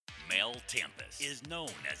Mel Tempest is known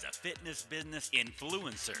as a fitness business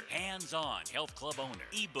influencer, hands-on health club owner,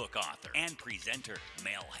 ebook author, and presenter.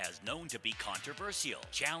 Mel has known to be controversial,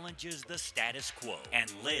 challenges the status quo,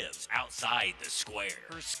 and lives outside the square.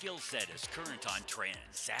 Her skill set is current on trend,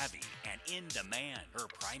 savvy, and in demand. Her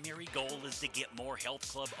primary goal is to get more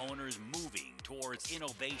health club owners moving towards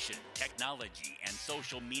innovation, technology, and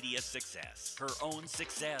social media success. Her own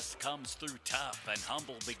success comes through tough and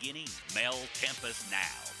humble beginnings. Mel Tempest now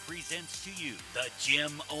presents to you the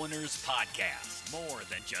Gym Owners Podcast. More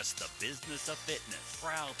than just the business of fitness.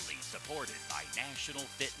 Proudly supported by National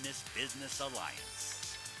Fitness Business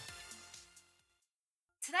Alliance.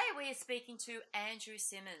 Today we are speaking to Andrew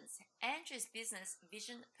Simmons. Andrew's business,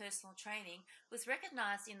 Vision Personal Training, was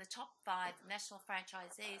recognised in the top 5 national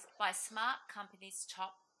franchisees by Smart Company's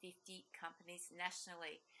top 50 companies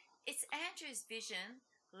nationally. It's Andrew's vision,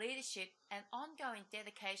 leadership and ongoing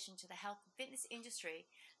dedication to the health and fitness industry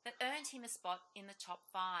that earned him a spot in the top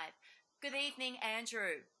 5. Good evening,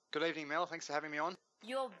 Andrew. Good evening, Mel. Thanks for having me on.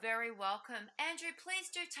 You're very welcome. Andrew, please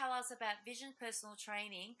do tell us about Vision Personal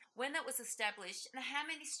Training, when that was established, and how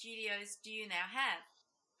many studios do you now have?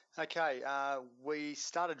 Okay, we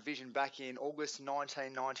started Vision back in August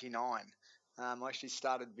 1999. I actually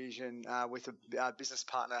started Vision with a business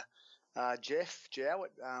partner, Jeff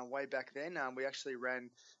Jowett, way back then. We actually ran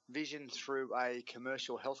Vision through a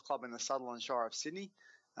commercial health club in the Sutherland Shire of Sydney.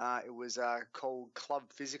 It was called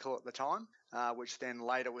Club Physical at the time, which then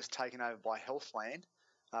later was taken over by Healthland,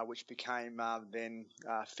 which became then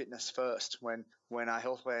Fitness First when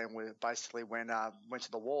Healthland basically went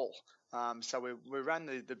to the wall. So we ran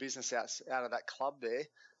the business out of that club there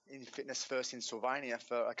in Fitness First in Sylvania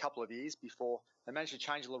for a couple of years before they managed to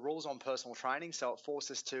change the rules on personal training. So it forced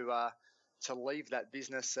us to leave that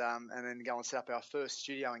business and then go and set up our first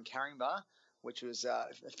studio in Caringbah, which was a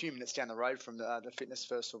few minutes down the road from the Fitness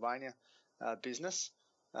First Sylvania business.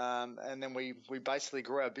 And then we basically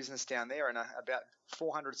grew our business down there in about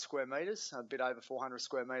 400 square metres, a bit over 400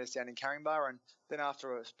 square metres down in Caringbah. And then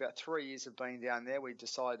after about 3 years of being down there, we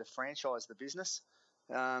decided to franchise the business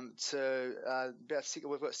we've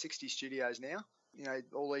got 60 studios now,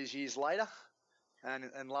 all these years later,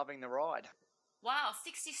 and loving the ride. Wow,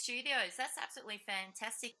 60 studios. That's absolutely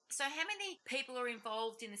fantastic. So how many people are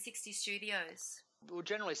involved in the 60 studios? Well,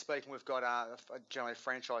 generally speaking, we've got a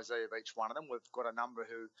franchisee of each one of them. We've got a number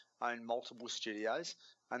who own multiple studios,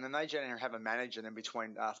 and then they generally have a manager and then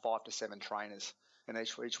between 5 to 7 trainers in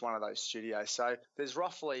each one of those studios. So there's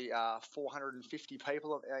roughly 450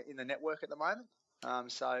 people in the network at the moment.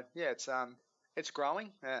 So yeah, it's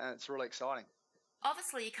growing and it's really exciting.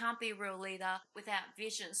 Obviously, you can't be a real leader without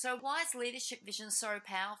vision. So why is leadership vision so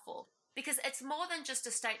powerful? Because it's more than just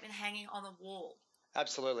a statement hanging on the wall.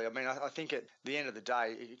 Absolutely. I mean, I think at the end of the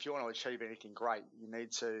day, if you want to achieve anything great, you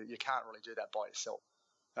can't really do that by yourself.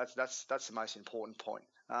 That's the most important point.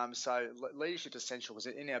 So leadership's essential because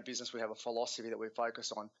in our business, we have a philosophy that we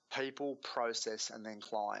focus on people, process, and then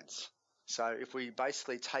clients. So if we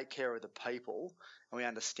basically take care of the people and we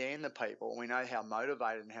understand the people and we know how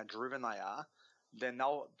motivated and how driven they are, then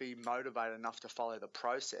they'll be motivated enough to follow the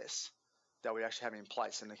process that we actually have in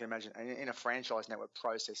place. And you can imagine in a franchise network,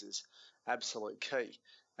 process is absolute key.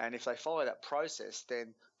 And if they follow that process,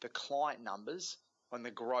 then the client numbers and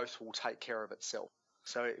the growth will take care of itself.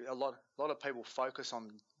 So a lot of people focus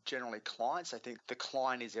on generally clients. They think the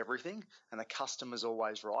client is everything and the customer's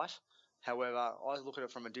always right. However, I look at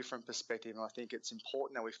it from a different perspective, and I think it's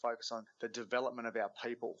important that we focus on the development of our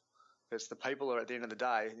people. Because the people are at the end of the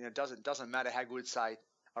day, it doesn't matter how good, say,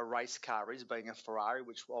 a race car is, being a Ferrari,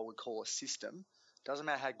 which I would call a system. Doesn't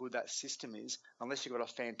matter how good that system is, unless you've got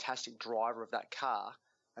a fantastic driver of that car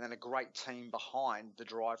and then a great team behind the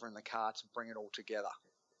driver in the car to bring it all together.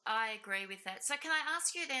 I agree with that. So can I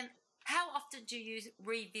ask you then, how often do you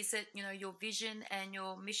revisit, your vision and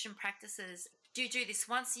your mission practices? Do you do this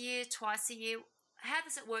once a year, twice a year? How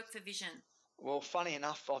does it work for Vision? Well, funny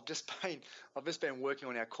enough, I've just been working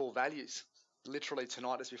on our core values. Literally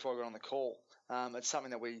tonight, just before I got on the call, it's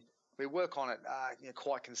something that we work on it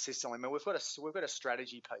quite consistently. I mean, we've got a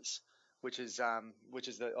strategy piece, which is I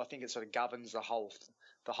think it sort of governs the whole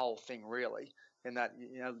thing really. In that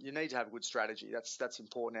you need to have a good strategy. That's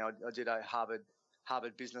important. Now, I did a Harvard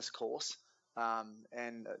business course,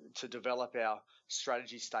 and to develop our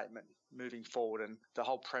strategy statement moving forward, and the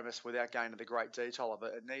whole premise, without going into the great detail of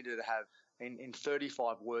it, it needed to have in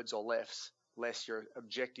 35 words or less your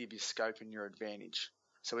objective, your scope, and your advantage.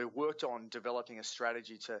 So we worked on developing a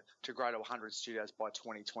strategy to grow to 100 studios by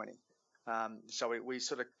 2020. So we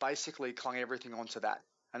sort of basically clung everything onto that.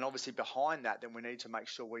 And obviously behind that, then we need to make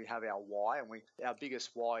sure we have our why, and our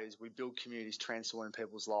biggest why is we build communities transforming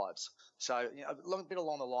people's lives. So a bit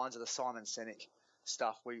along the lines of the Simon Sinek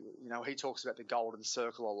stuff. He talks about the golden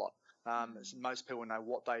circle a lot. Most people know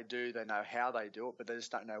what they do, they know how they do it, but they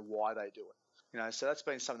just don't know why they do it. So that's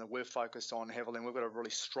been something that we've focused on heavily, and we've got a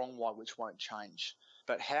really strong why which won't change.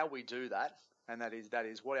 But how we do that, and that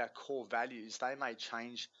is what our core values, they may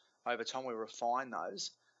change over time. We refine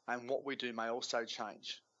those, and what we do may also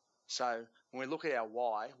change. So when we look at our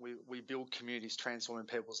why, we build communities transforming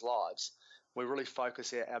people's lives. We really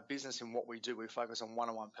focus our business in what we do. We focus on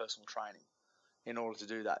one-on-one personal training in order to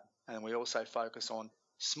do that. And we also focus on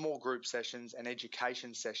small group sessions and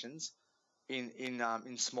education sessions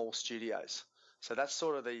in small studios. So that's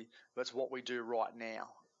that's what we do right now.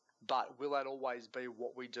 But will that always be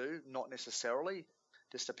what we do? Not necessarily.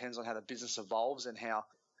 Just depends on how the business evolves and how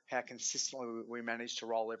consistently we manage to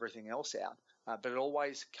roll everything else out. But it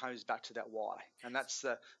always comes back to that why, and that's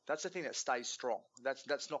the thing that stays strong.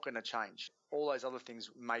 That's not going to change. All those other things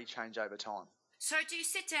may change over time. So do you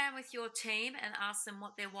sit down with your team and ask them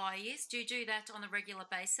what their why is? Do you do that on a regular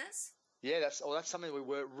basis? Yeah, that's something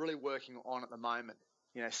we're really working on at the moment.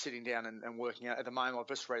 Sitting down and working out. At the moment, I've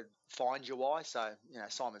just read Find Your Why. So,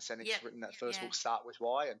 Simon Sinek's written that first book, Start With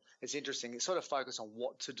Why. And it's interesting. It's sort of focused on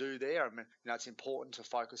what to do there. I mean, it's important to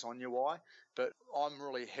focus on your why. But I'm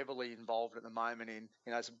really heavily involved at the moment in,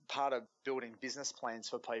 as part of building business plans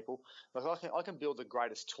for people. Like I can build the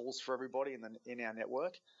greatest tools for everybody in our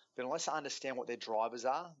network. But unless I understand what their drivers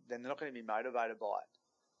are, then they're not going to be motivated by it.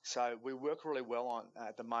 So we work really well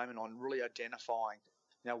at the moment on really identifying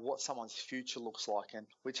what someone's future looks like. And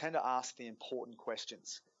we tend to ask the important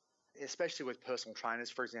questions, especially with personal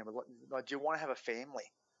trainers, for example. Like, do you want to have a family?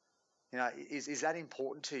 Is that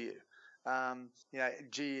important to you? How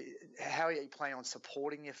are you planning on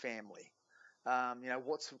supporting your family?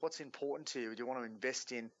 What's important to you? Do you want to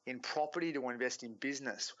invest in property? Do you want to invest in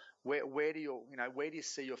business? Where do you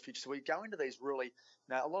see your future? So we go into these really,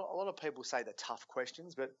 a lot of people say the tough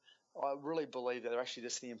questions, but I really believe that they're actually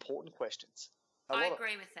just the important questions. I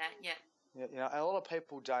agree with that, yeah. A lot of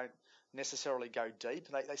people don't necessarily go deep.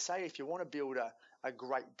 They say if you want to build a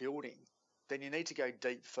great building, then you need to go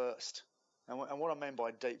deep first. And what I mean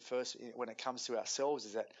by deep first when it comes to ourselves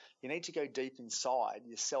is that you need to go deep inside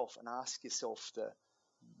yourself and ask yourself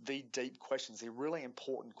the deep questions, the really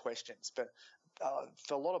important questions. But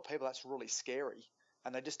for a lot of people, that's really scary,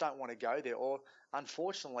 and they just don't want to go there. Or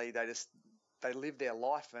unfortunately, they live their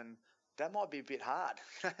life, and that might be a bit hard.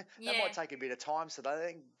 That might take a bit of time, so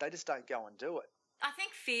they just don't go and do it. I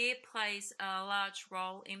think fear plays a large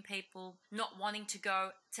role in people not wanting to go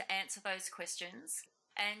to answer those questions.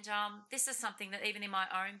 And this is something that even in my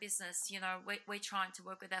own business, we're trying to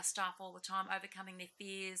work with our staff all the time, overcoming their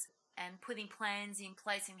fears and putting plans in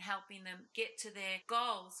place and helping them get to their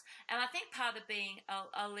goals. And I think part of being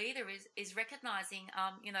a leader is recognizing,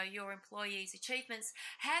 your employees' achievements.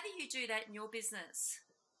 How do you do that in your business?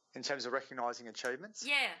 In terms of recognizing achievements?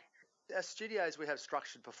 Yeah. At studios, we have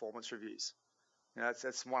structured performance reviews.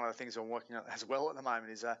 That's one of the things I'm working on as well at the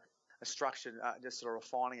moment is a structured, just sort of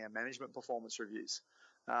refining our management performance reviews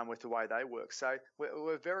with the way they work. So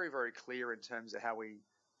we're very, very clear in terms of how we,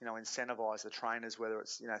 incentivize the trainers, whether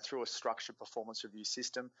it's, through a structured performance review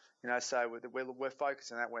system, so we're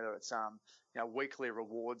focused on that, whether it's, weekly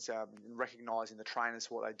rewards, recognizing the trainers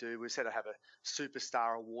for what they do. We said to have a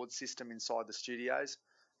superstar award system inside the studios.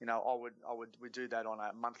 We do that on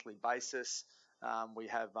a monthly basis. We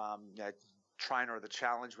have, trainer of the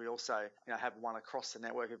challenge. We also, have one across the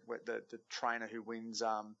network. The trainer who wins,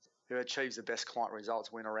 who achieves the best client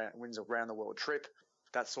results wins a round the world trip,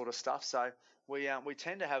 that sort of stuff. So we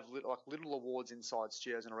tend to have little awards inside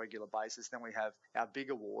studios on a regular basis. Then we have our big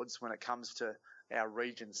awards when it comes to our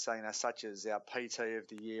regions, so, such as our PT of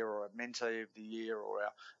the year or a mentee of the year or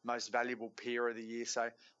our most valuable peer of the year. So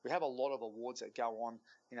we have a lot of awards that go on,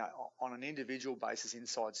 on an individual basis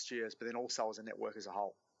inside studios, but then also as a network as a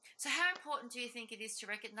whole. So how important do you think it is to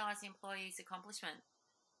recognise the employee's accomplishment?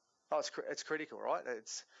 Oh, it's critical, right?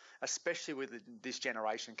 It's especially with this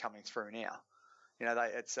generation coming through now.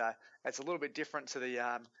 It's a little bit different to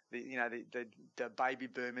the baby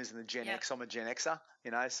boomers and the Gen X. I'm a Gen Xer,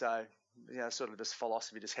 so sort of this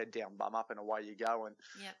philosophy, just head down, bum up, and away you go. And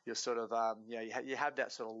you're sort of you have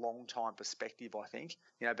that sort of long time perspective, I think.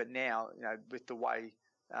 But now with the way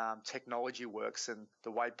technology works and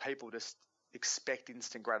the way people just expect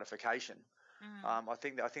instant gratification, I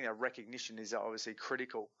think that recognition is obviously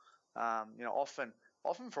critical. Often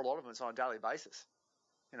for a lot of them, it's on a daily basis.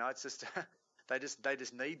 It's just They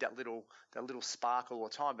just need that little spark all the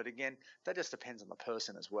time. But again, that just depends on the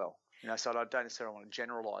person as well. So I don't necessarily want to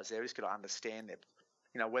generalise there. We just got to understand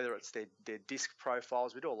their, whether it's their disc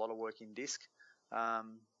profiles. We do a lot of work in disc.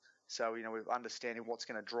 So we're understanding what's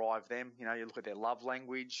going to drive them. You look at their love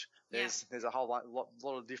language. There's a whole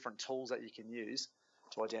lot of different tools that you can use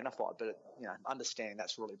to identify. But understanding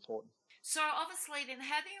that's really important. So obviously then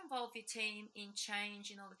how do you involve your team in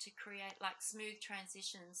change in order to create smooth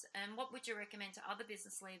transitions? And what would you recommend to other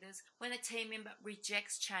business leaders when a team member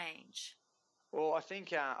rejects change? Well, I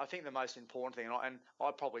think the most important thing, and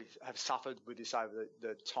I probably have suffered with this over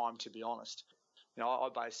the time, to be honest.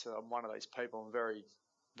 I'm one of these people. I'm very,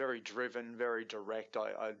 very driven, very direct.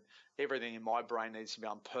 Everything in my brain needs to be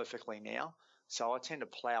done perfectly now. So I tend to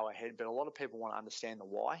plow ahead, but a lot of people want to understand the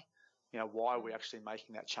why. Why are we actually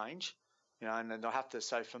making that change? And then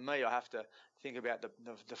so for me, I have to think about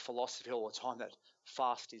the philosophy all the time that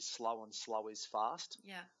fast is slow and slow is fast.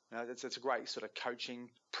 Yeah. It's a great sort of coaching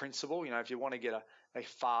principle. If you want to get a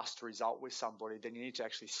fast result with somebody, then you need to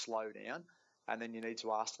actually slow down, and then you need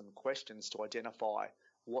to ask them questions to identify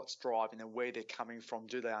what's driving and where they're coming from.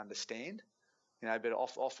 Do they understand? But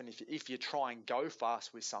often if you try and go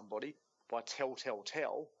fast with somebody by tell,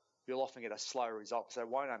 you'll often get a slow result because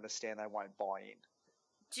they won't understand, they won't buy in.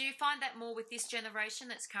 Do you find that more with this generation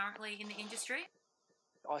that's currently in the industry?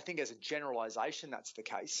 I think as a generalisation that's the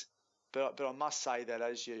case, but I must say that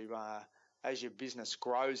as your business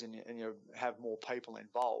grows and you have more people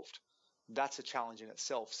involved, that's a challenge in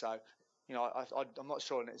itself. So, I'm not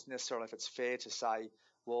sure necessarily if it's fair to say,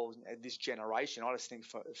 well, this generation. I just think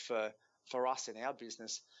for us in our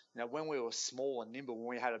business, when we were small and nimble,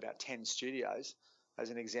 when we had about 10 studios, as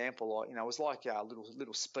an example, it was like a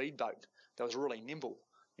little speedboat that was really nimble.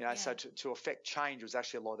 So to affect change was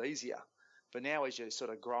actually a lot easier. But now as you're sort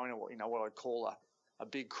of growing, what I'd call a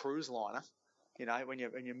big cruise liner, when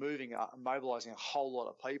you're mobilising a whole lot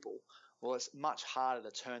of people, well, it's much harder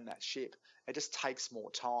to turn that ship. It just takes more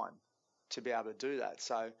time to be able to do that.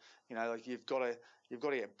 So, you've got to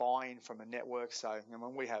get buy-in from a network. So,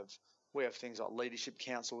 we have things like leadership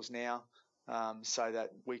councils now, so that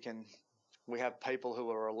we have people who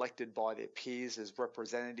are elected by their peers as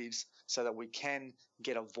representatives so that we can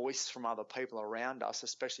get a voice from other people around us,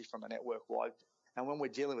 especially from a network wide. And when we're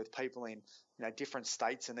dealing with people in different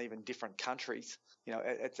states and even different countries,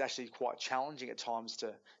 it's actually quite challenging at times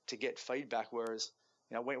to get feedback. Whereas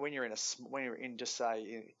when you're in just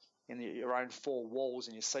say in your own four walls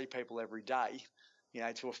and you see people every day,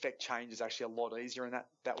 to affect change is actually a lot easier in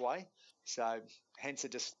that way. So hence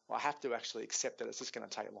I have to actually accept that it's just going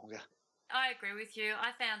to take longer. I agree with you.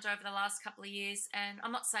 I found over the last couple of years, and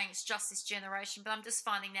I'm not saying it's just this generation, but I'm just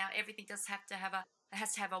finding now everything does have to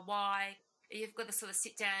have a why. You've got to sort of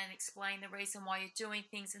sit down and explain the reason why you're doing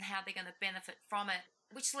things and how they're going to benefit from it,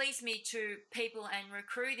 which leads me to people and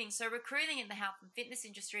recruiting. So recruiting in the health and fitness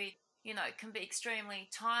industry, can be extremely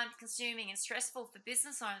time consuming and stressful for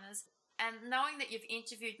business owners. And knowing that you've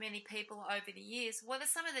interviewed many people over the years, what are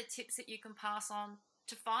some of the tips that you can pass on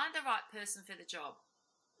to find the right person for the job?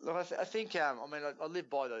 Look, I think, I live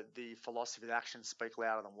by the philosophy that actions speak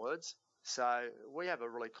louder than words. So we have a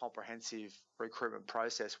really comprehensive recruitment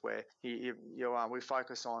process where we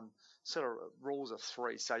focus on sort of rules of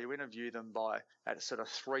three. So you interview them at sort of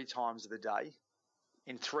 3 times of the day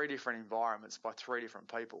in 3 different environments by 3 different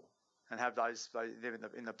people, and have those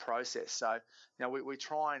in the process. So we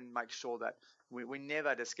try and make sure that we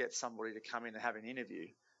never just get somebody to come in and have an interview.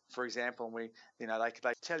 For example,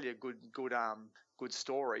 they tell you a good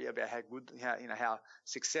story about how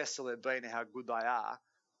successful they've been and how good they are.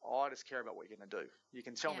 I just care about what you're going to do. You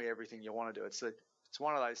can tell me everything you want to do. It's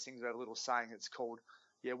one of those things. We have a little saying. It's called,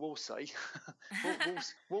 we'll see.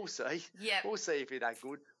 we'll see. Yep. We'll see if you're that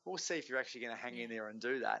good. We'll see if you're actually going to hang in there and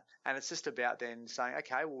do that. And it's just about then saying,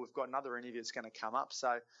 okay, well, we've got another interview that's going to come up.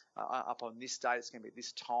 So up on this date, it's going to be at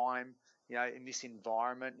this time, in this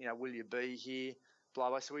environment, will you be here? Blah,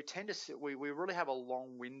 blah. So we really have a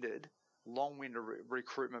long-winded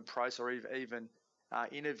recruitment process, or even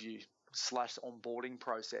interview / onboarding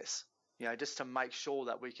process, just to make sure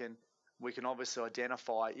that we can obviously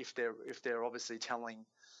identify if they're obviously telling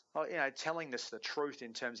us the truth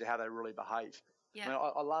in terms of how they really behave. Yeah.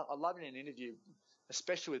 I love in an interview,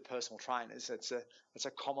 especially with personal trainers. It's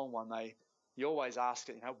a common one. You always ask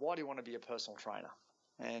it, why do you want to be a personal trainer?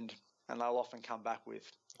 And they'll often come back with,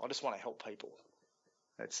 I just want to help people.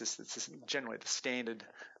 It's just generally the standard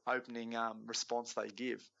opening response they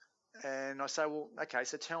give. And I say, well, okay,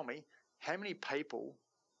 so tell me, how many people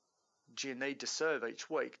do you need to serve each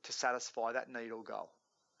week to satisfy that need or goal?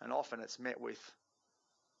 And often it's met with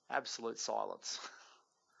absolute silence.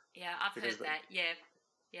 Yeah, I've heard that.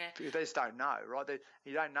 Yeah. They just don't know, right?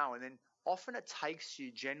 You don't know. And then often it takes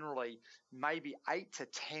you generally maybe 8 to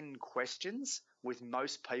 10 questions with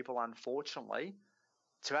most people, unfortunately,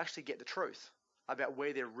 to actually get the truth about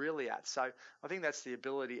where they're really at. So I think that's the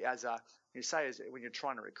ability when you're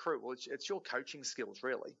trying to recruit, well, it's your coaching skills,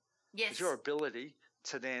 really. Yes. It's your ability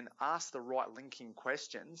to then ask the right linking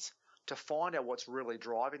questions to find out what's really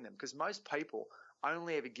driving them. Because most people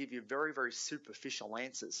only ever give you very, very superficial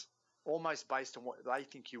answers, almost based on what they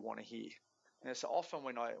think you want to hear. And so often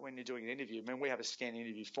when you're doing an interview, we have a scanned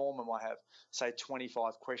interview form and I have, say,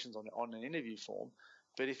 25 questions on an interview form.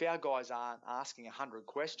 But if our guys aren't asking 100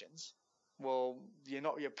 questions, well, you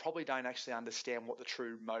probably don't actually understand what the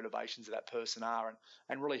true motivations of that person are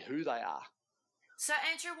and really who they are. So,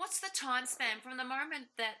 Andrew, what's the time span from the moment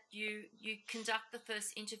that you conduct the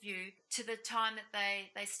first interview to the time that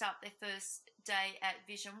they start their first day at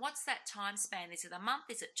Vision? What's that time span? Is it a month?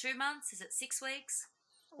 Is it 2 months? Is it 6 weeks?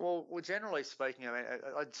 Well, generally speaking,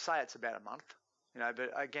 I'd say it's about a month,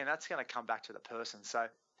 but again, that's going to come back to the person. So,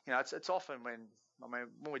 it's often when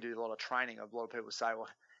we do a lot of training, a lot of people say, well,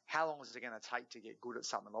 how long is it going to take to get good at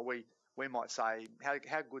something? Or we might say,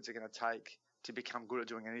 how good is it going to take to become good at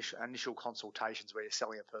doing initial consultations where you're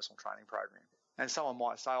selling a personal training program? And someone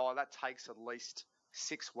might say, oh, that takes at least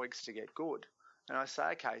 6 weeks to get good. And I say,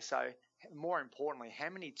 okay, so more importantly, how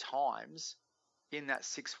many times in that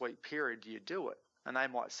 6-week period do you do it? And they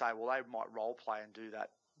might say, well, they might role play and do that,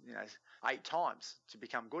 8 times to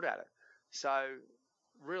become good at it. So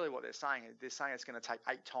really what they're saying it's going to take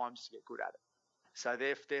 8 times to get good at it. So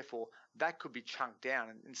therefore, that could be chunked down,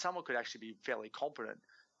 and someone could actually be fairly competent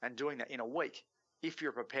and doing that in a week if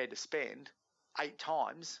you're prepared to spend 8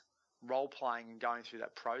 times role-playing and going through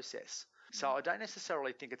that process. So I don't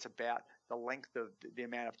necessarily think it's about the length of the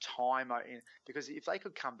amount of time, because if they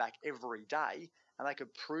could come back every day and they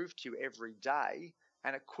could prove to you every day,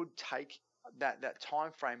 and it could take that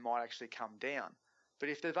time frame might actually come down. But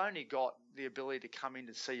if they've only got the ability to come in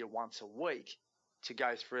to see you once a week to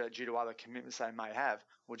go through it due to other commitments they may have,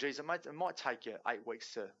 well, geez, it might take you 8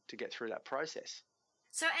 weeks to get through that process.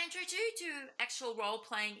 So, Andrew, do you do actual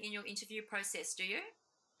role-playing in your interview process, do you?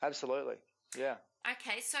 Absolutely, yeah.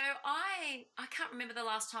 Okay, so I can't remember the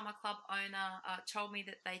last time a club owner told me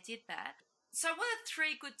that they did that. So what are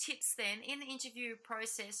 3 good tips then in the interview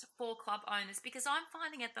process for club owners? Because I'm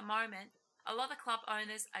finding at the moment a lot of club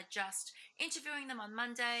owners are just interviewing them on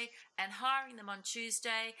Monday and hiring them on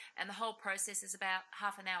Tuesday, and the whole process is about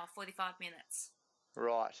half an hour, 45 minutes.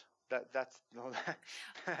 Right. That's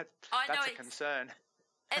a concern.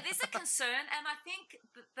 It is a concern, and I think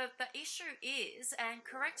the issue is, and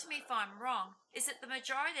correct me if I'm wrong, is that the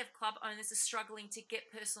majority of club owners are struggling to get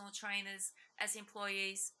personal trainers as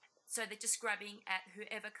employees, so they're just grabbing at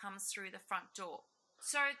whoever comes through the front door.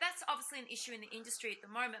 So that's obviously an issue in the industry at the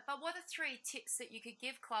moment, but what are 3 tips that you could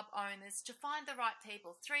give club owners to find the right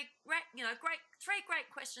people? 3 great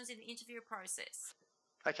questions in the interview process.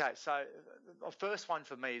 Okay, so the first one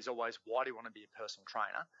for me is always, why do you want to be a personal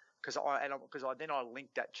trainer? Because I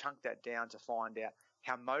chunk that down to find out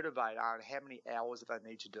how motivated are and how many hours they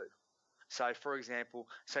need to do. So, for example,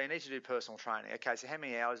 you need to do personal training. Okay, so how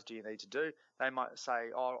many hours do you need to do? They might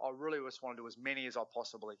say, oh, I really just want to do as many as I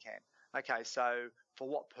possibly can. Okay, so for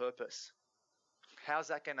what purpose? How's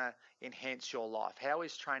that going to enhance your life? How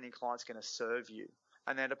is training clients going to serve you?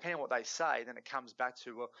 And then depending on what they say, then it comes back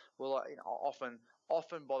to,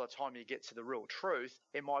 often by the time you get to the real truth,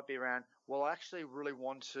 it might be around, well, I actually really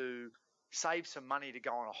want to save some money to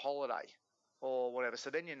go on a holiday or whatever. So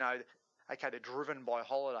then okay, they're driven by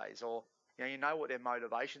holidays, or you know what their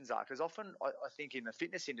motivations are. Because often I think in the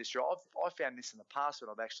fitness industry, I've found this in the past when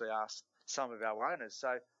I've actually asked some of our owners.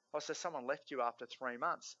 So someone left you after 3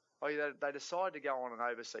 months. They decided to go on an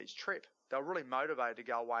overseas trip. They were really motivated to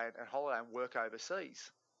go away and holiday and work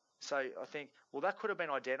overseas. So I think, well, that could have been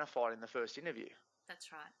identified in the first interview.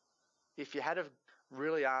 That's right. If you had have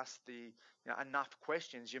really asked enough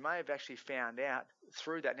questions, you may have actually found out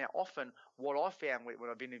through that. Now, often what I found when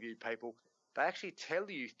I've interviewed people, they actually tell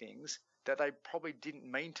you things that they probably didn't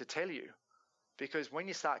mean to tell you, because when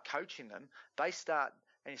you start coaching them, you start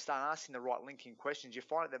asking the right linking questions, you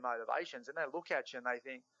find out their motivations, and they look at you and they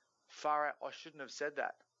think, far out, I shouldn't have said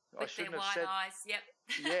that. With their wide eyes, yep.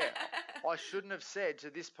 Yeah, I shouldn't have said to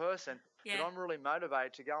this person that I'm really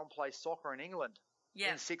motivated to go and play soccer in England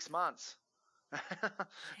in 6 months.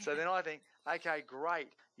 So then I think, okay, great.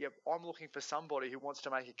 Yep, I'm looking for somebody who wants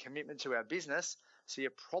to make a commitment to our business, so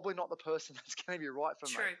you're probably not the person that's going to be right for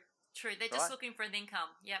me. True. They're just looking for an income.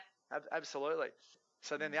 Yep. Absolutely.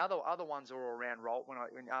 So then the other ones are all around role.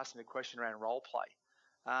 When you ask me the question around role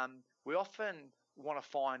play, we often want to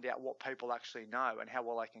find out what people actually know and how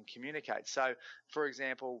well they can communicate. So, for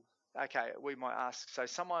example, okay, we might ask, so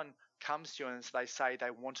someone comes to you and they say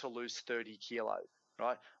they want to lose 30 kilos,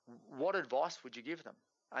 right? What advice would you give them?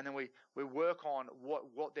 And then we work on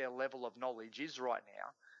what their level of knowledge is right now,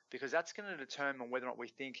 because that's going to determine whether or not we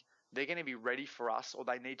think they're going to be ready for us or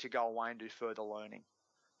they need to go away and do further learning.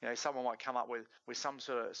 You know, someone might come up with some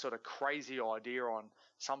sort of crazy idea on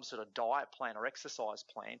some sort of diet plan or exercise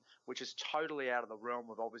plan, which is totally out of the realm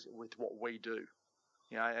of obviously with what we do.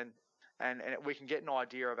 You know, and we can get an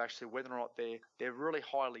idea of actually whether or not they're really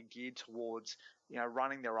highly geared towards, you know,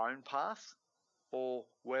 running their own path, or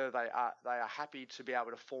whether they are happy to be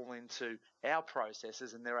able to fall into our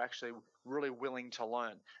processes and they're actually really willing to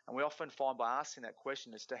learn. And we often find by asking that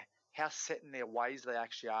question as to how set in their ways they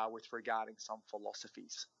actually are with regarding some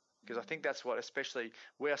philosophies. Because I think that's what, especially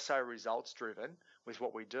we are so results driven with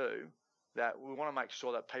what we do, that we want to make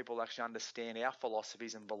sure that people actually understand our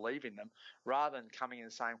philosophies and believe in them, rather than coming in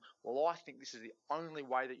and saying, well, I think this is the only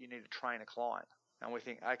way that you need to train a client. And we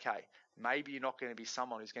think, okay, maybe you're not going to be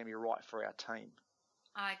someone who's going to be right for our team.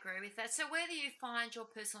 I agree with that. So where do you find your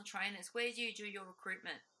personal trainers? Where do you do your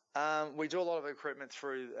recruitment? We do a lot of recruitment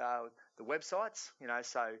through the websites, you know,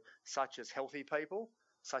 so such as Healthy People,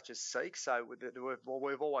 such as Seek. So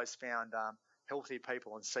we've always found Healthy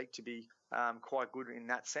People and Seek to be quite good in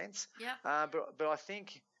that sense. Yeah. But I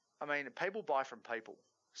think, I mean, people buy from people.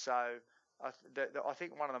 So I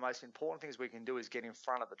think one of the most important things we can do is get in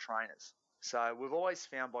front of the trainers. So we've always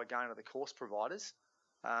found by going to the course providers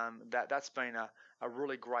that's been a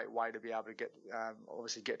really great way to be able to get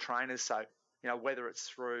obviously get trainers. So, you know, whether it's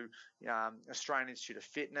through Australian Institute of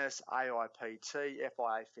Fitness, AIPT,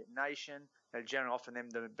 FIA Fit Nation, you know, generally often them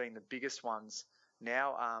being the biggest ones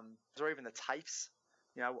now, or even the TAFEs.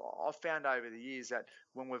 You know, I've found over the years that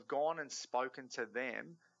when we've gone and spoken to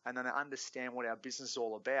them and then they understand what our business is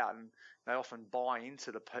all about, and they often buy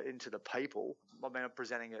into the people. I've been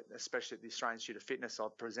presenting it, especially at the Australian Institute of Fitness.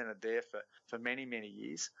 I've presented there for many, many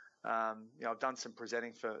years. You know, I've done some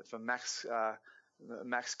presenting for Max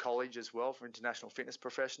College as well, for international fitness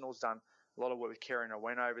professionals. Done a lot of work with Kerry and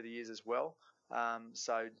Owen over the years as well.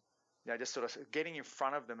 So, you know, just sort of getting in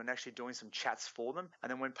front of them and actually doing some chats for them. And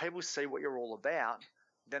then when people see what you're all about,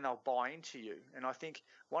 then they'll buy into you. And I think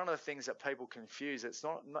one of the things that people confuse, it's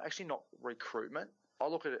not recruitment. I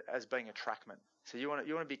look at it as being attractment. So you want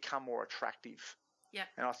to become more attractive. Yeah.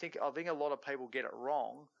 And I think a lot of people get it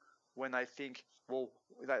wrong when they think, well,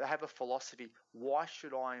 they have a philosophy. Why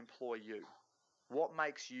should I employ you? What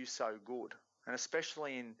makes you so good? And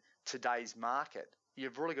especially in today's market,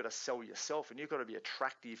 you've really got to sell yourself, and you've got to be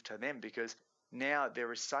attractive to them, because now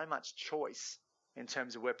there is so much choice in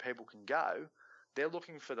terms of where people can go. They're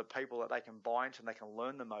looking for the people that they can buy into and they can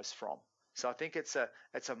learn the most from. So I think it's a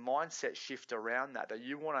mindset shift around that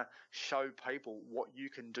you want to show people what you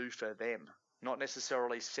can do for them, not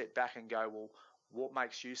necessarily sit back and go, well, what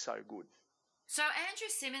makes you so good? So Andrew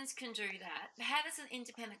Simmons can do that. How does an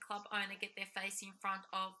independent club owner get their face in front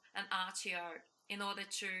of an RTO in order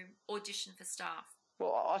to audition for staff?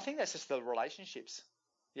 Well, I think that's just the relationships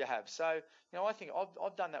you have. So, you know, I think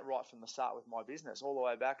I've done that right from the start with my business, all the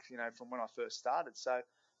way back, you know, from when I first started. So,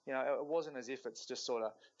 you know, it wasn't as if it's just sort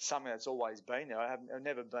of something that's always been there. I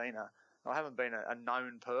haven't been a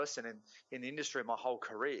known person in the industry my whole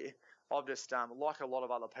career. I've just, like a lot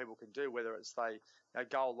of other people can do, whether it's they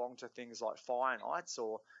go along to things like Fire Nights,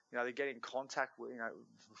 or, you know, they get in contact with, you know,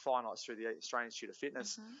 Fire Nights through the Australian Institute of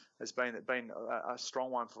Fitness has been a strong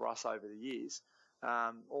one for us over the years.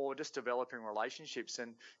 Or just developing relationships.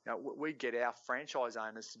 And, you know, we get our franchise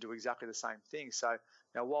owners to do exactly the same thing. So, you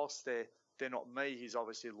know, whilst they're not me who's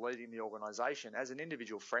obviously leading the organisation, as an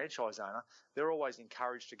individual franchise owner, they're always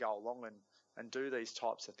encouraged to go along and do these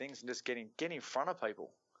types of things and just get in front of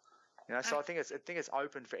people. You know, so I think it's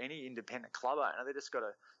open for any independent club owner. They just got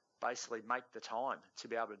to basically make the time to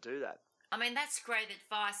be able to do that. I mean, that's great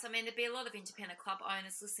advice. I mean, there'd be a lot of independent club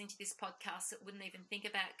owners listening to this podcast that wouldn't even think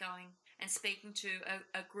about going and speaking to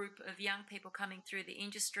a group of young people coming through the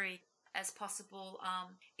industry as possible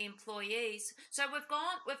employees. So we've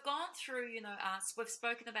gone through, you know, we've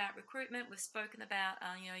spoken about recruitment, we've spoken about,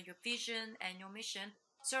 you know, your vision and your mission.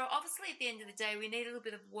 So obviously at the end of the day, we need a little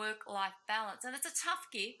bit of work-life balance. And it's a tough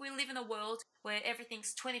gig. We live in a world where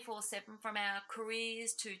everything's 24/7, from our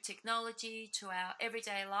careers to technology to our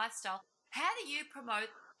everyday lifestyle. How do you promote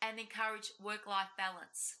and encourage work-life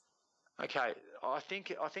balance? Okay, I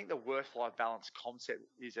think the work-life balance concept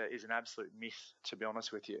is an absolute myth, to be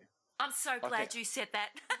honest with you. I'm so glad you said that.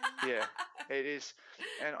 Yeah, it is.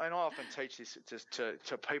 And I often teach this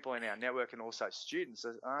to people in our network and also students.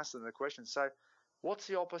 I ask them the question, so what's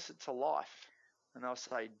the opposite to life? and they'll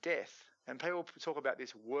say death. And people talk about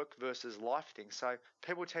this work versus life thing. So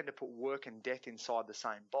people tend to put work and death inside the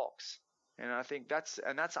same box. And I think that's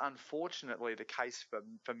unfortunately the case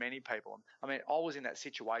for many people. I mean, I was in that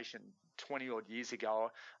situation 20 odd years ago.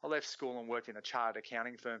 I left school and worked in a chartered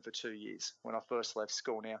accounting firm for 2 years when I first left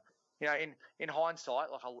school. Now, in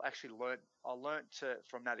hindsight, like I learned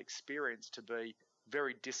from that experience to be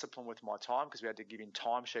very disciplined with my time, because we had to give in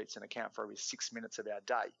timesheets and account for every 6 minutes of our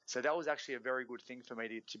day. So that was actually a very good thing for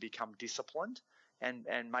me to become disciplined and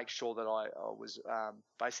make sure that I was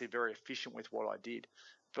basically very efficient with what I did.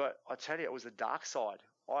 But I tell you, it was the dark side.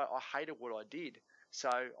 I hated what I did. So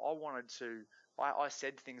I wanted to. I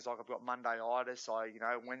said things like, I've got Monday-itis.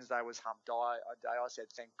 Wednesday was hump day. I said,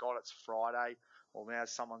 thank God it's Friday. Or now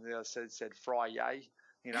someone else said Friday,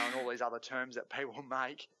 and all these other terms that people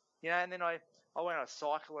make. And then I went on a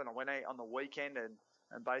cycle and I went out on the weekend and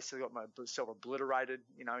basically got myself obliterated,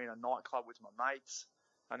 in a nightclub with my mates,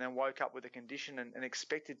 and then woke up with a condition and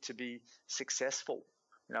expected to be successful,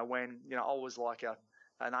 when, I was like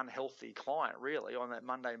an unhealthy client really on that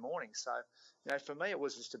Monday morning. So, for me, it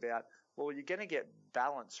was just about, well, you're going to get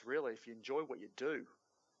balance really if you enjoy what you do.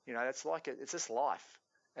 It's it's just life.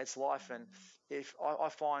 It's life. And if I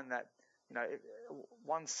find that,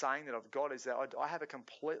 one saying that I've got is that I have a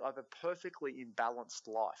perfectly imbalanced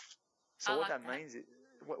life. So what that means is,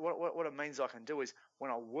 what it means I can do is,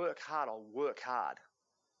 when I work hard, I'll work hard,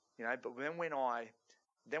 but then when I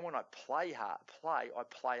play hard, I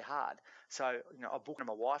play hard. So, I book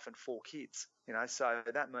my wife and 4 kids, so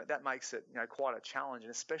that makes it, quite a challenge,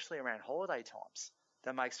 and especially around holiday times.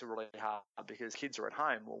 That makes it really hard because kids are at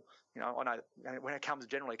home. Well, I know when it comes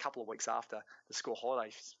generally a couple of weeks after the school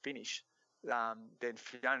holidays finish, then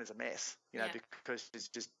Fiona's a mess, because she's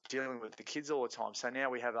just dealing with the kids all the time. So now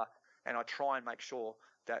we have and I try and make sure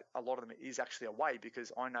that a lot of them is actually away,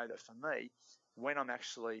 because I know that for me, when I'm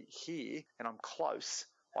actually here and I'm close,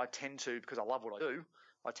 I tend to, because I love what I do,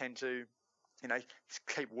 I tend to,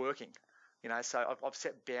 keep working, so I've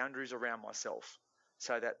set boundaries around myself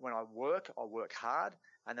so that when I work hard,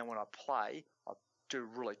 and then when I play, I do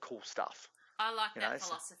really cool stuff. I like that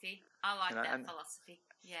philosophy. I like that philosophy.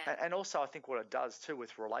 Yeah. And also, I think what it does too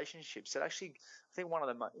with relationships, it actually, I think one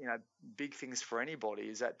of the big things for anybody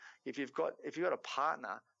is that if you've got a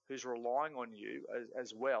partner who's relying on you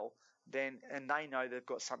as well, then, and they know they've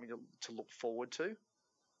got something to look forward to,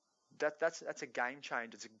 that's a game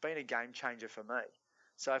changer. It's been a game changer for me.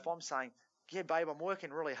 So if I'm saying, yeah, babe, I'm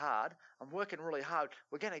working really hard, we're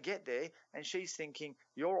going to get there, and she's thinking,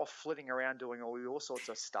 you're off flitting around doing all sorts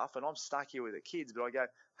of stuff, and I'm stuck here with the kids, but I go,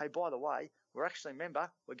 hey, by the way, we're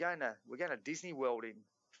going to Disney World in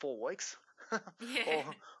 4 weeks, yeah.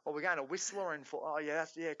 or we're going to Whistler in 4. Oh yeah,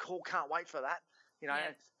 cool, can't wait for that.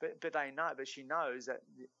 But they know, but she knows that,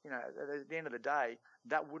 at the end of the day,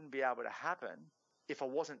 that wouldn't be able to happen if I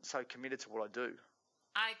wasn't so committed to what I do.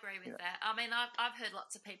 I agree with that. I mean, I've heard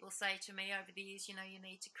lots of people say to me over the years, you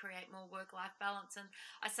need to create more work-life balance. And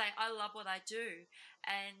I say, I love what I do.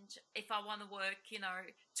 And if I want to work,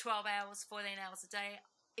 12 hours, 14 hours a day,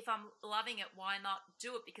 if I'm loving it, why not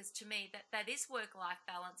do it? Because to me, that is work-life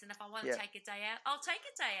balance. And if I want to take a day out, I'll take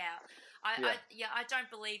a day out. I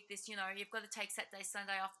don't believe this, you've got to take Saturday,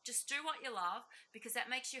 Sunday off. Just do what you love, because that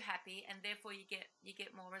makes you happy, and therefore you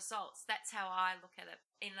get more results. That's how I look at it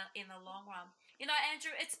in the long run.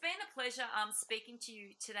 Andrew, it's been a pleasure speaking to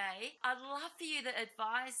you today. I'd love for you to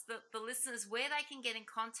advise the listeners where they can get in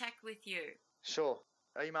contact with you. Sure.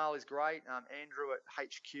 Email is great,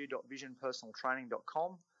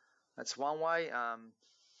 andrew@hq.visionpersonaltraining.com. That's one way.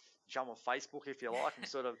 Jump on Facebook if you like. I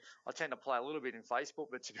tend to play a little bit in Facebook,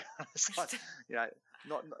 but to be honest,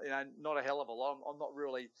 not a hell of a lot. I'm not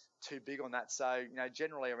really too big on that. So,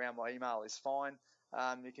 generally around my email is fine.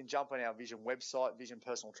 You can jump on our Vision website,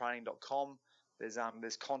 visionpersonaltraining.com.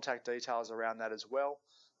 There's contact details around that as well.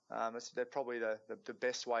 They're probably the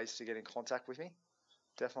best ways to get in contact with me.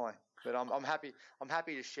 Definitely. But I'm happy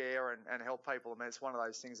to share and help people. I mean, it's one of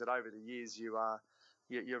those things that over the years you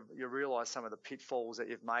realise some of the pitfalls that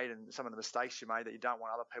you've made and some of the mistakes you made that you don't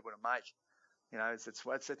want other people to make.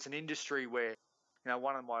 It's an industry where,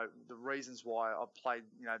 one of the reasons why I played,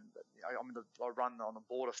 I run on the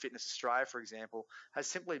board of Fitness Australia, for example, has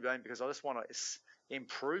simply been because I just want to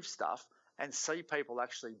improve stuff and see people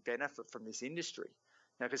actually benefit from this industry.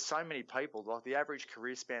 Because so many people, like the average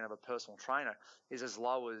career span of a personal trainer is as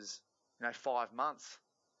low as 5 months,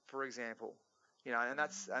 for example. And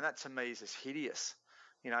that to me is just hideous.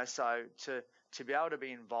 So to be able to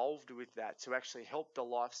be involved with that, to actually help the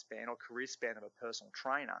lifespan or career span of a personal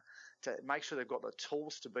trainer, to make sure they've got the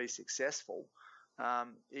tools to be successful,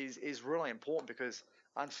 is really important, because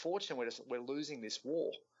unfortunately, we're losing this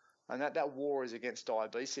war, and that war is against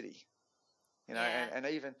diabetes. And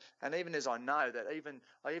even as I know that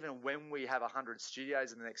even when we have 100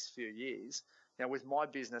 studios in the next few years, with my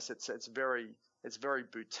business, it's very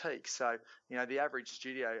boutique. So the average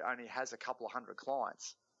studio only has a couple of hundred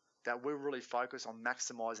clients that we really focus on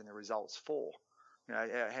maximising the results for.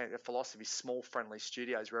 Our philosophy is small, friendly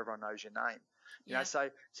studios where everyone knows your name. So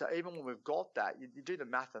even when we've got that, you do the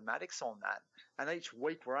mathematics on that, and each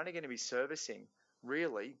week we're only going to be servicing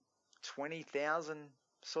really 20,000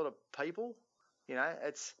 sort of people.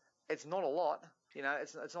 It's not a lot.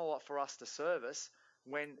 It's not a lot for us to service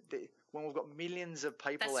when we've got millions of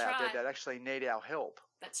people out there that actually need our help.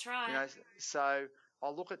 That's right. So I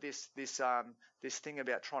look at this thing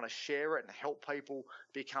about trying to share it and help people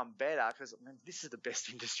become better, because this is the best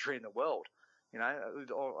industry in the world.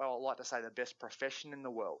 Or I like to say the best profession in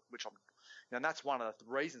the world, which and that's one of the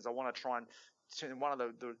reasons I want to try and one of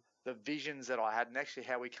the visions that I had, and actually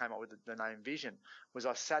how we came up with the name Vision, was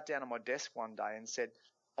I sat down at my desk one day and said,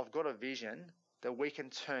 I've got a vision that we can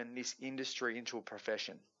turn this industry into a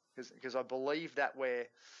profession, because I believe that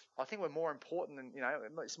I think we're more important than,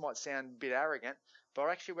 this might sound a bit arrogant, but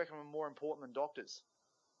I actually reckon we're more important than doctors,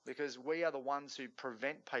 because we are the ones who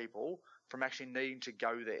prevent people from actually needing to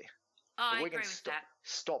go there. I agree with that.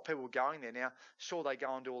 Stop people going there. Now, sure, they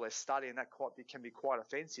go and do all their study, and that can be quite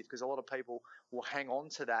offensive, because a lot of people will hang on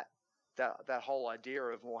to that whole idea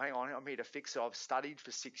of, well, hang on, I'm here to fix it. I've studied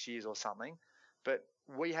for 6 years or something. But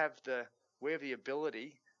we have the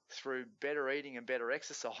ability through better eating and better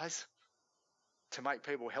exercise to make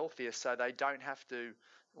people healthier, so they don't have to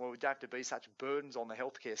be such burdens on the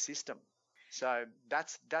healthcare system. So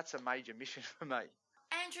that's a major mission for me.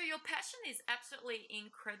 Andrew, your passion is absolutely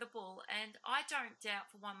incredible, and I don't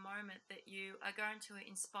doubt for one moment that you are going to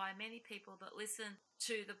inspire many people that listen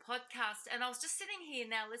to the podcast. And I was just sitting here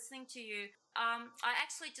now listening to you. I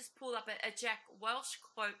actually just pulled up a Jack Welch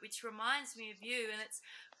quote, which reminds me of you, and it's,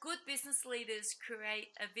 good business leaders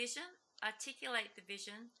create a vision, articulate the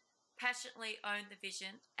vision, passionately own the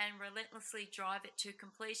vision, and relentlessly drive it to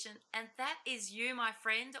completion. And that is you, my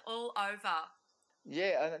friend, all over.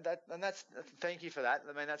 Yeah, and that's thank you for that.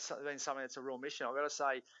 I mean, that's been something that's a real mission. I've got to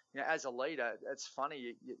say, as a leader, it's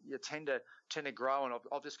funny, you tend to grow, and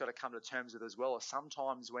I've just got to come to terms with it as well.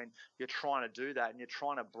 Sometimes when you're trying to do that and you're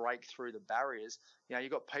trying to break through the barriers,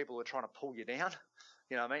 you've got people who are trying to pull you down.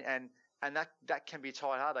 You know what I mean? And that can be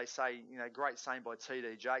tight hard. They say, great saying by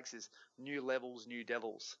T.D. Jakes is, new levels, new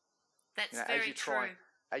devils. That's very true.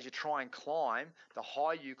 As you try and climb, the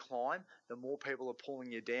higher you climb, the more people are pulling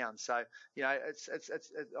you down. So, what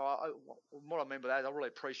I mean by that is I really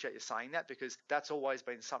appreciate you saying that, because that's always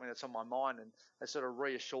been something that's on my mind, and it sort of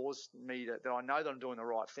reassures me that I know that I'm doing the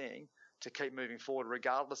right thing to keep moving forward,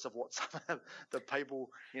 regardless of what some of the people,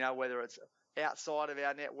 whether it's outside of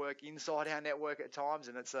our network, inside our network at times.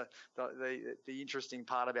 And it's the interesting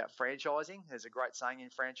part about franchising. There's a great saying in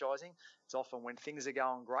franchising. It's often when things are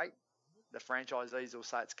going great, the franchisees will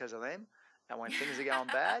say it's because of them, and when things are going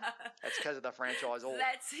bad, it's because of the franchisor.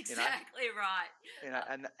 That's exactly right.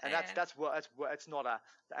 And that's it's not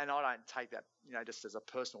and I don't take that just as a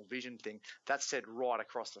personal vision thing. That's said right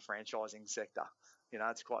across the franchising sector.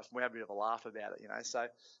 It's quite, we have a bit of a laugh about it. So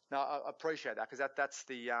no, I appreciate that, because that's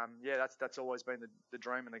that's always been the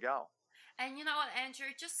dream and the goal. And you know what, Andrew,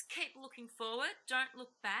 just keep looking forward. Don't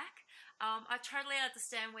look back. I totally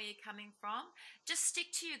understand where you're coming from. Just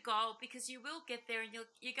stick to your goal, because you will get there, and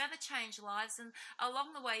you're going to change lives. And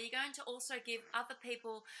along the way, you're going to also give other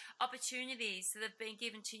people opportunities that have been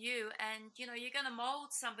given to you. And, you're going to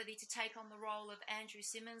mold somebody to take on the role of Andrew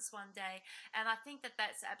Simmons one day. And I think that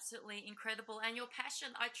that's absolutely incredible. And your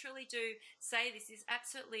passion, I truly do say this, is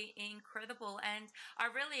absolutely incredible. And I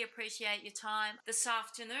really appreciate your time this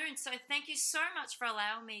afternoon. So thank you so much for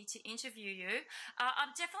allowing me to interview you.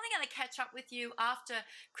 I'm definitely going to catch up with you after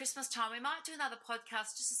Christmas time. We might do another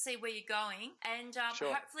podcast just to see where you're going, and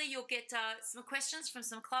sure. Hopefully you'll get some questions from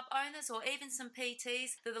some club owners, or even some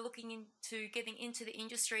PTs that are looking into getting into the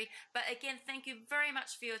industry. But again, thank you very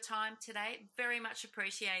much for your time today. Very much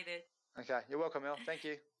appreciated. Okay, you're welcome, Mel. Thank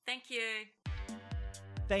you. Thank you.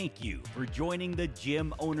 Thank you for joining the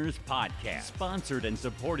Gym Owners Podcast, sponsored and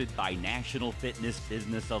supported by National Fitness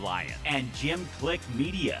Business Alliance and Gym Click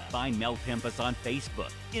Media. Find Mel Tempest on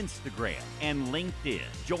Facebook, Instagram, and LinkedIn.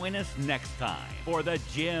 Join us next time for the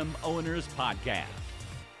Gym Owners Podcast.